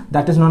positive,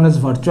 that is known as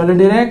virtual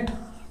indirect.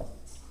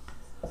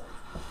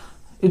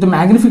 If the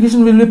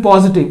magnification will be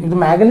positive,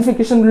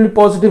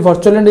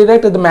 virtual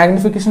indirect. If the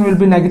magnification will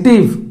be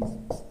negative,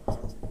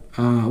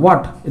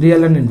 what?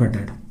 Real and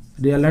inverted.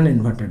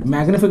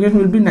 Magnification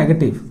will be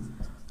negative,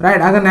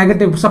 right? Agar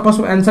negative, suppose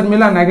answer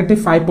mila negative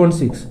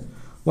 5.6.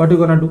 What are you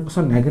gonna do?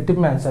 So negative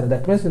में answer.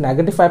 That means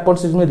negative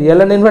 5.6 में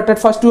real and inverted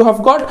first you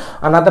have got,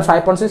 another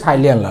 5.6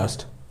 highly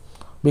enlarged,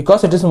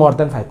 because it is more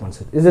than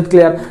 5.6. Is it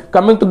clear?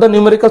 Coming to the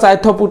numericals, I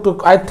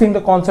think the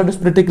concept is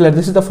pretty clear.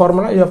 This is the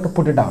formula, you have to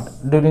put it out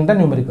during the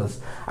numericals.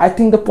 I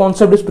think the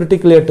concept is pretty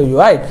clear to you,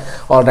 right?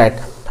 All right.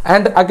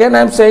 And again I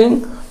am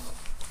saying,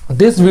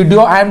 this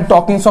video I am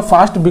talking so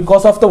fast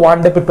because of the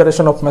one day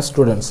preparation of my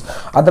students.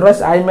 Otherwise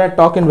I may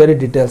talk in very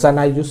details, and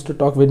I used to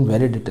talk in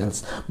very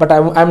details, but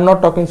I'm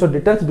not talking so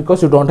details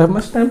because you don't have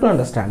much time to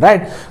understand,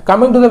 right?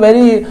 Coming to the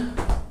very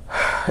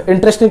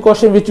interesting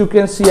question which you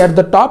can see at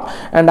the top,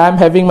 and I am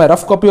having my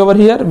rough copy over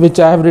here which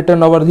I have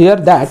written over here,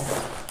 that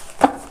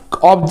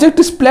object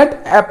is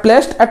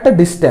placed at a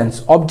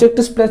distance. Object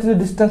is placed at a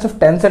distance of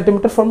 10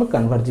 cm from a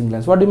converging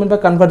lens. What do you mean by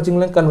converging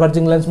lens?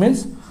 Converging lens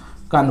means,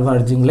 can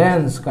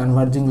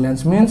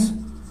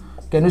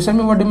you say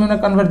me what do you mean by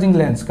converging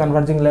lens?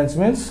 Converging lens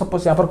means,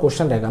 suppose यहाँ पर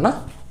question रहेगा ना,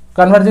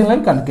 converging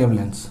lens, concave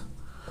lens,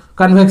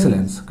 convex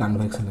lens.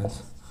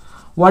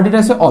 What did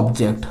I say?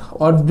 Object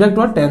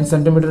what 10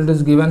 cm it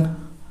is given,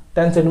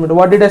 10 cm.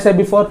 What did I say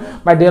before,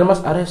 my dear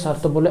mass? अरे sir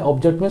तो बोले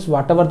object means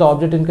whatever the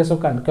object in case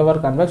of concave or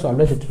convex,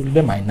 always it will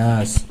be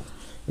minus.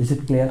 Is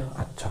it clear?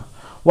 अच्छा.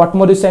 What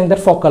more is saying? That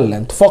focal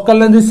length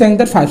is saying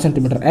that 5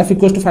 cm, f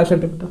equals to 5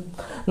 cm.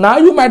 Now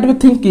you might be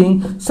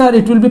thinking, sir,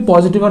 it will be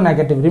positive or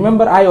negative.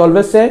 Remember, I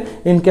always say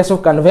in case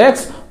of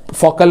convex,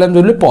 focal length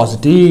will be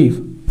positive.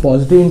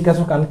 In case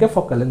of concave,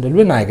 focal length will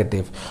be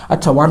negative.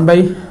 अच्छा, 1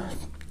 by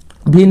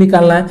v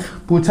निकालना है.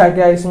 पूछा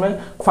क्या इसमें?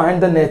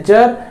 Find the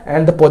nature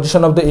and the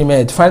position of the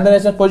image. Find the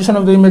nature and position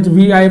of the image.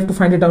 V I have to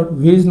find it out.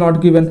 V is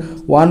not given.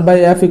 1 by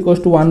f equals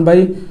to 1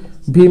 by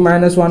v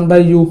minus 1 by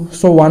u.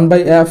 So 1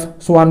 by f.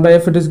 So 1 by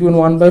f it is given.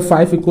 1 by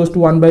 5 equals to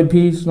 1 by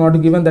v is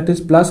not given. That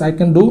is plus. I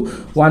can do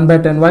 1 by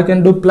 10. Why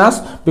can do plus?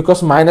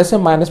 Because minus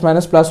है,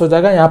 minus plus हो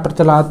जाएगा. यहाँ पर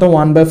चला आता हूँ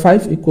 1 by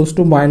 5 equals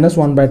to minus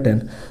 1 by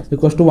 10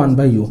 equals to 1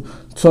 by u.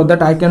 So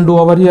that I can do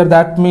over here.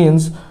 That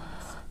means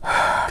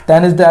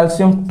 10 is the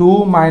LCM.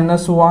 2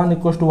 minus 1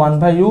 equals to 1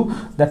 by u.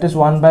 That is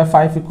 1 by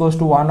 5 equals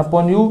to 1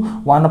 upon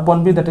u. 1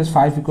 upon v, that is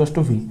 5 equals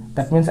to v.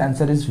 That means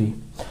answer is v.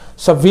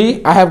 So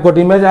v, I have got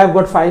image, I have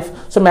got 5.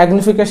 So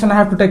magnification, I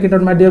have to take it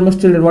out, my dear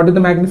most children. What is the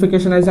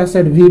magnification? As I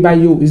said, v by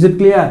u. Is it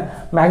clear?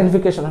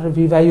 Magnification,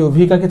 v by u.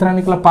 V का कितना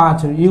निकला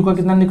 5. U का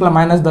कितना निकला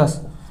 -10.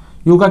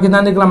 U का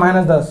कितना निकला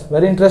 -10.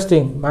 Very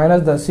interesting.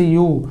 -10. See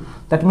u.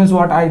 That means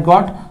what I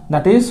got?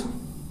 That is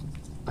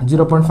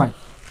 0.5.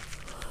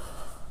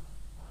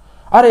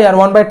 अरे यार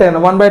 1 by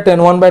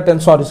 10.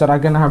 Sorry sir,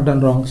 again I have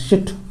done wrong.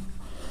 Shit.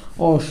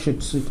 Oh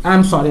shit. I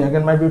am sorry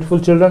again, my beautiful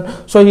children.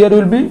 So here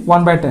will be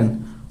 1 by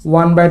 10.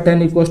 1 by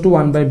 10 equals to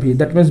 1 by b.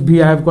 That means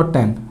b I have got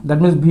 10.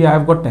 That means b I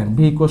have got 10.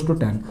 b equals to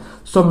 10.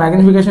 So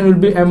magnification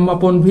will be m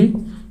upon b.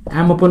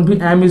 M upon b.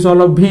 M is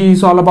all of b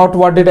is all about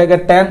what did I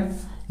get? 10.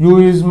 U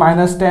is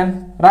minus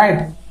 10.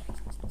 Right?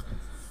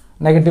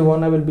 Negative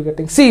 1 I will be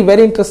getting. See,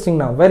 very interesting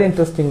now. Very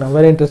interesting now.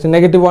 Very interesting.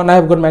 Negative 1 I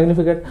have got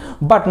magnified.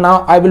 But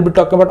now I will be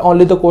talking about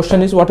only the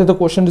question is what is the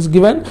question is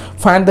given.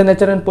 Find the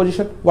nature and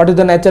position. What is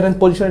the nature and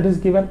position it is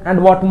given.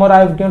 And what more I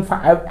have given.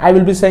 I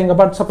will be saying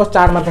about suppose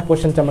 4 mark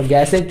question चमक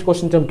गया ऐसे एक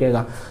question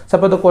चमकेगा.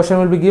 Suppose the question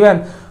will be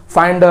given.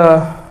 Find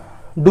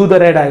do the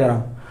ray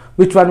diagram.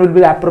 Which one will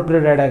be the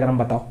appropriate ray diagram?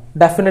 बताओ.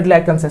 Definitely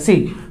I can say.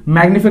 See,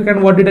 magnificent.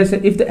 What did I say?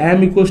 If the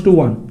m equals to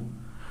 1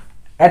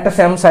 at the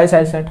same size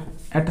I said.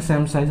 At the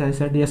same size I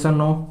said. Yes or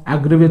no?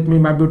 Agree with me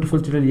my beautiful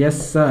children? Yes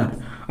sir.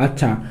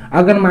 अच्छा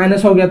अगर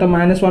minus हो गया तो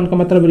 -1 का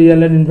मतलब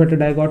real and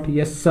inverted I got.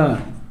 Yes sir.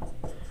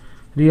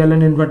 Real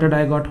and inverted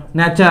I got.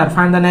 Nature,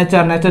 find the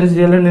nature. Nature is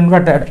real and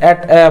inverted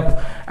at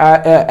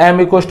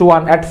m equals to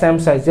 1 at same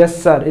size. Yes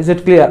sir. Is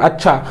it clear?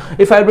 Acha.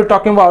 If I will be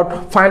talking about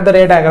find the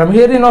ray diagram,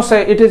 here you know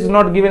say it is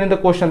not given in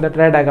the question that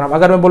ray diagram.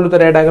 अगर मैं बोलूँ तो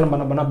ray diagram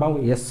बना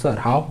पाऊँगा. Yes sir.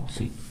 How?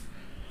 See.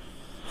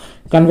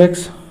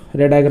 Convex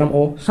ray diagram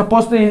O.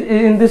 Suppose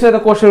in this way the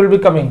question will be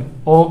coming.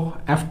 O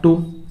F2,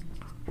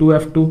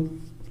 2F2,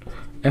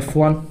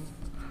 F1,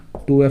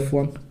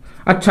 2F1.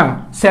 अच्छा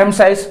same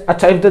size.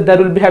 अच्छा if there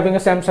will be having a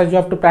same size you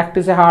have to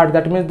practice hard.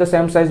 That means the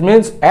same size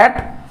means at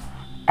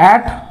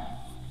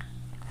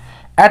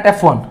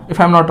F1 if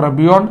I am not wrong,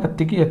 beyond at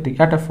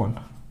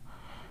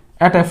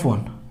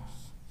F1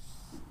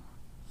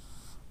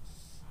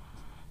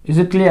 is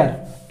it clear?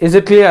 Is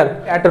it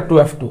clear? At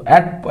 2F2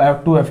 at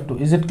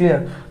 2F2 is it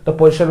clear? The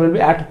position will be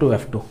at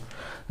 2F2.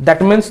 That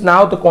means now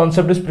the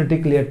concept is pretty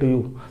clear to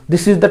you.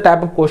 This is the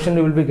type of question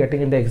you will be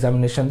getting in the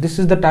examination. This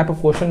is the type of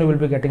question you will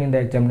be getting in the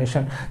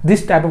examination.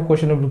 This type of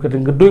question you will be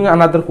getting. Doing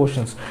another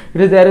questions.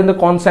 It is there in the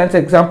Concise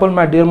example.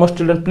 My dear most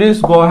children,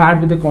 please go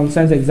ahead with the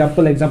Concise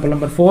example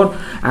number 4,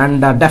 and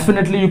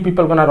definitely you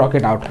people gonna rock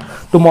it out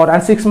tomorrow.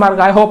 And 6 mark.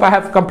 I hope I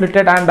have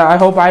completed, and I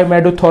hope I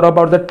made you thorough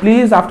about that.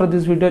 Please after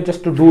this video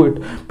just to do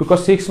it,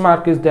 because 6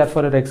 mark is there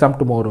for your exam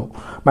tomorrow.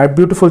 My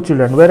beautiful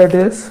children, where it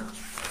is?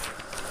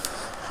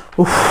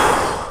 Oof.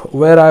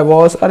 Where I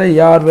was,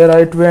 where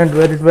it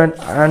went,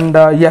 and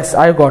yes,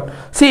 I got.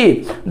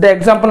 See the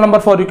example number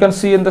 4. You can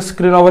see in the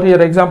screen over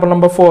here. Example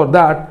number 4.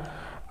 That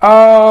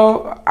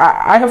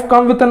I have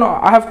come with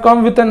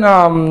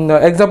an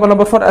example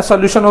number 4. A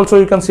solution also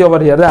you can see over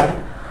here. That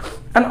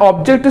an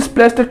object is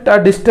placed at a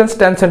distance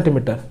 10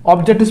 centimeter.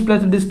 Object is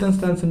placed at distance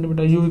 10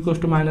 centimeter. U equals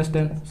to minus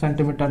 10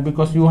 centimeter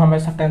because U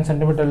हमेशा 10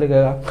 centimeter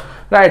लगेगा.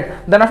 Right.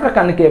 Then after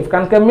concave.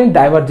 Concave means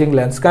diverging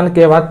lens.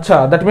 Concave.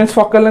 अच्छा. That means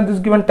focal length is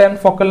given 10.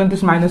 Focal length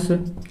is minus.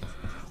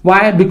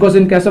 Why? Because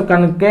in case of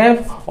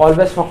concave,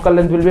 always focal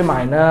length will be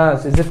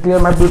minus. Is it clear,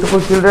 my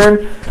beautiful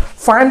children?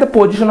 Find the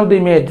position of the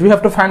image. We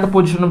have to find the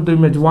position of the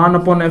image. 1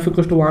 upon f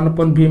equals to 1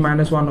 upon b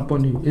minus 1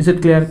 upon u. Is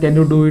it clear? Can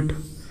you do it?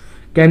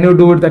 Can you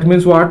do it? That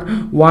means what?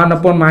 1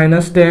 upon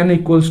minus 10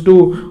 equals to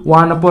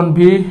 1 upon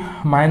b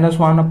minus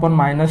 1 upon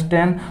minus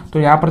 10. तो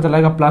यहाँ पर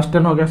चलेगा plus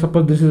 10 हो गया.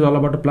 Suppose this is all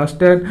about a plus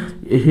 10.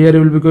 Here you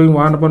will be going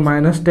 1 upon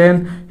minus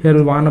 10.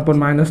 Here 1 upon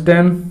minus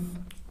 10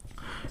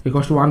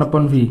 equals to 1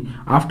 upon v.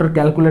 After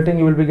calculating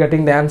you will be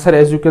getting the answer.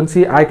 As you can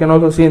see, I can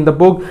also see in the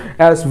book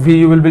as v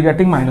you will be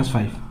getting minus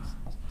 5.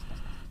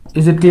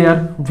 Is it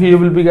clear? V you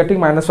will be getting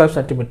minus 5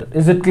 centimeter.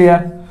 Is it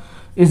clear?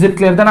 Is it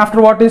clear? Then after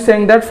what is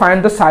saying that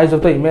find the size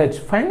of the image.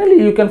 Finally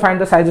you can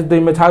find the size of the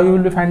image. How you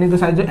will be finding the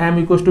size of m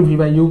equals to v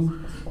by u.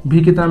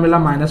 V कितना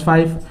मिला? minus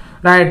 5.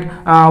 Right.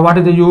 What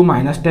is the u?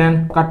 minus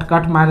 10.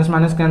 Cut minus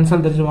cancel.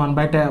 There is 1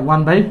 by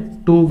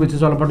 2, which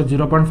is all about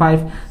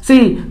 0.5.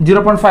 See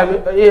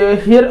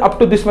 0.5 here up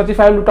to this much.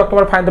 If I will talk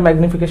about find the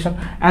magnification,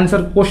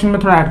 answer question में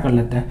थोड़ा add कर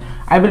लेते हैं.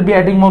 I will be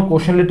adding more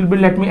question little bit.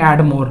 Let me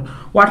add more.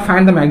 What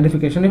find the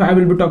magnification? If I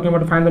will be talking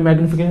about find the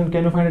magnification,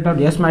 can you find it out?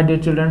 Yes, my dear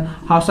children.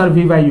 How sir?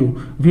 V by u.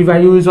 V by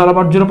u is all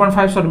about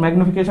 0.5. Sorry,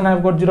 magnification I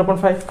have got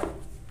 0.5.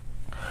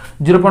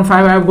 0.5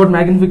 I have got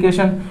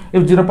magnification.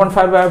 If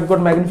 0.5 I have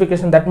got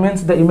magnification, that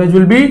means the image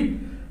will be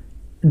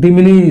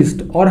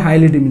diminished or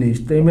highly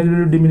diminished. The image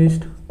will be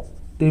diminished.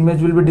 The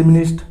image will be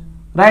diminished.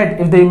 Right?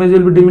 If the image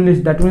will be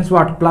diminished, that means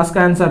what? Plus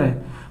का answer है.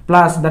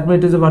 Plus, that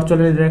means it is a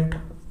virtual and direct.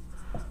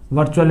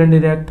 Virtual and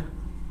direct.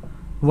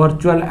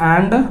 Virtual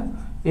and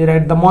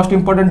direct. The most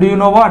important, do you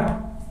know what?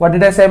 What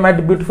did I say, my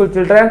beautiful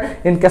children?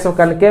 In case of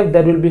concave,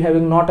 there will be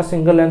having not a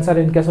single answer.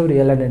 In case of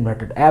real and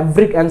inverted,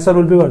 every answer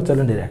will be virtual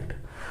and direct.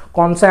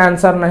 कौन सा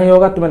answer नहीं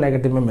होगा तुम्हें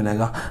negative में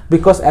मिलेगा,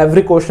 because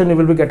every question you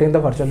will be getting the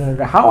virtual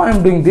and how I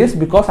am doing this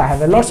because I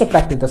have a lots of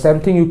practice. The same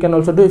thing you can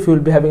also do if you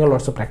will be having a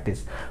lots of practice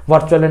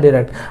virtual and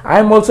direct. I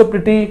am also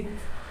pretty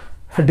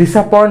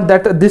disappointed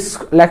that this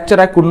lecture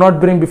I could not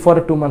bring before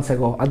 2 months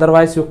ago.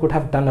 Otherwise you could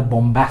have done a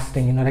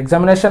bombastic in your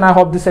examination. I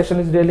hope this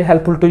session is really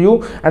helpful to you,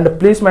 and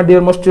please my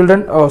dear most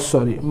children, oh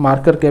sorry,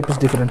 marker cap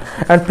is different,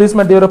 and please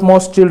my dear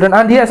most children,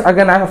 and yes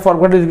again I have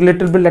forgotten a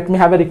little bit, let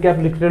me have a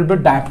recap little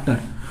bit. Diopter,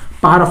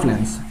 power of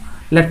lens.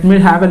 let me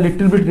have a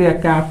little bit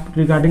recap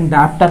regarding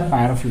diopter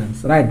pi of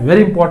length, right?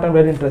 Very important,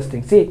 very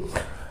interesting. See,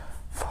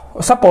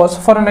 suppose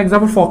for an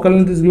example, focal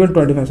length is given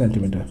 25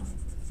 centimeter.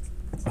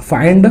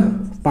 Find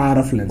power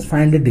of length,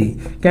 find d.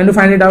 Can you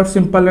find it out?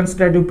 Simple and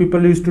straight. You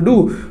people used to do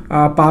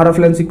power of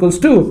length equals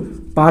to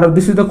power of,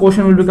 this is the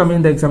question will be coming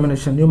in the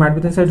examination. You might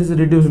be thinking it is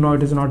reduced. No,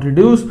 it is not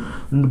reduced.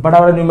 But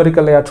our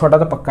numerical है, छोटा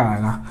तो पक्का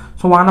आएगा.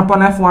 So 1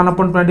 upon f, 1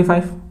 upon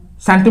 25.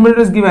 Centimeter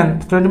is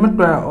given,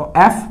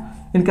 f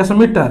in case of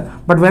meter.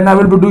 But when I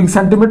will be doing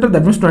centimeter,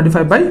 that means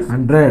 25 by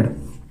 100.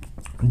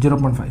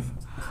 0.5.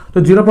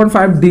 तो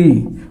 0.5 d.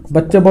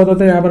 बच्चे बहुत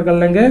होते हैं, यहाँ पर कर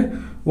लेंगे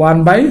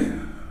 1 by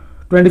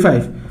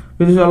 25,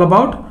 which is all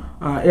about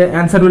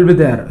answer will be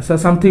there. So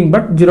something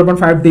but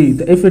 0.5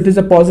 d. If it is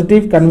a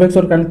positive convex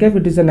or concave,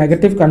 it is a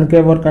negative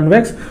concave or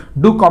convex.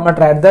 Do comment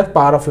right there.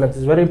 Power of length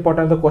is very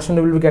important. The question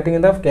you will be getting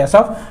in the case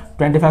of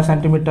 25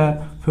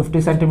 centimeter, 50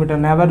 centimeter.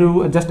 Never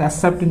you just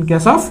accept in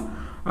case of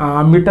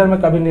metre में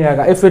कभी नहीं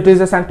आएगा. If it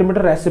is a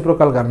centimetre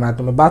reciprocal करना है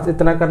तुम्हें, बात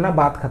इतना करना,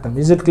 बात खत्म.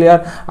 Is it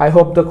clear? I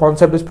hope the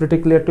concept is pretty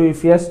clear to.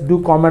 If yes, do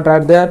comment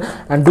right there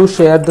and do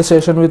share the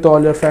session with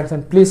all your friends,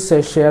 and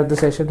please share the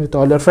session with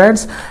all your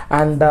friends.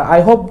 And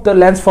I hope the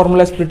lens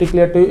formula is pretty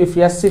clear to you. If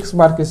yes, 6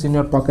 marks is in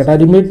your pocket.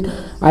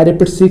 I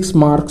repeat 6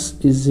 marks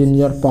is in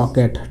your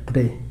pocket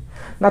today.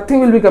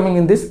 Nothing will be coming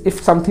in this. If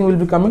something will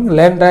be coming,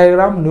 length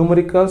diagram,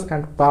 numericals,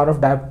 and power of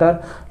diopter,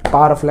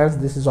 power of lens.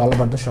 This is all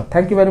about the show.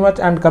 Thank you very much,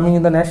 and coming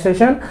in the next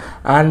session.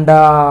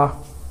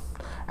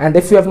 And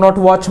if you have not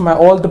watched my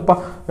all the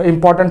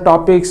important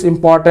topics,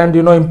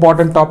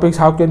 important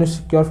topics, how can you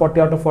secure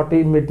 40 out of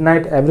 40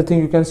 midnight,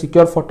 everything you can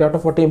secure 40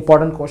 out of 40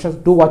 important questions.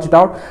 Do watch it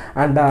out.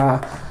 And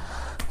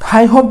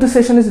I hope the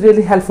session is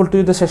really helpful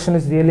to you. The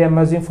session is really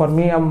amazing for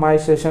me, and my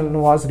session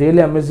was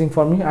really amazing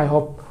for me. I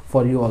hope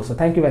for you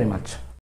also. Thank you very much.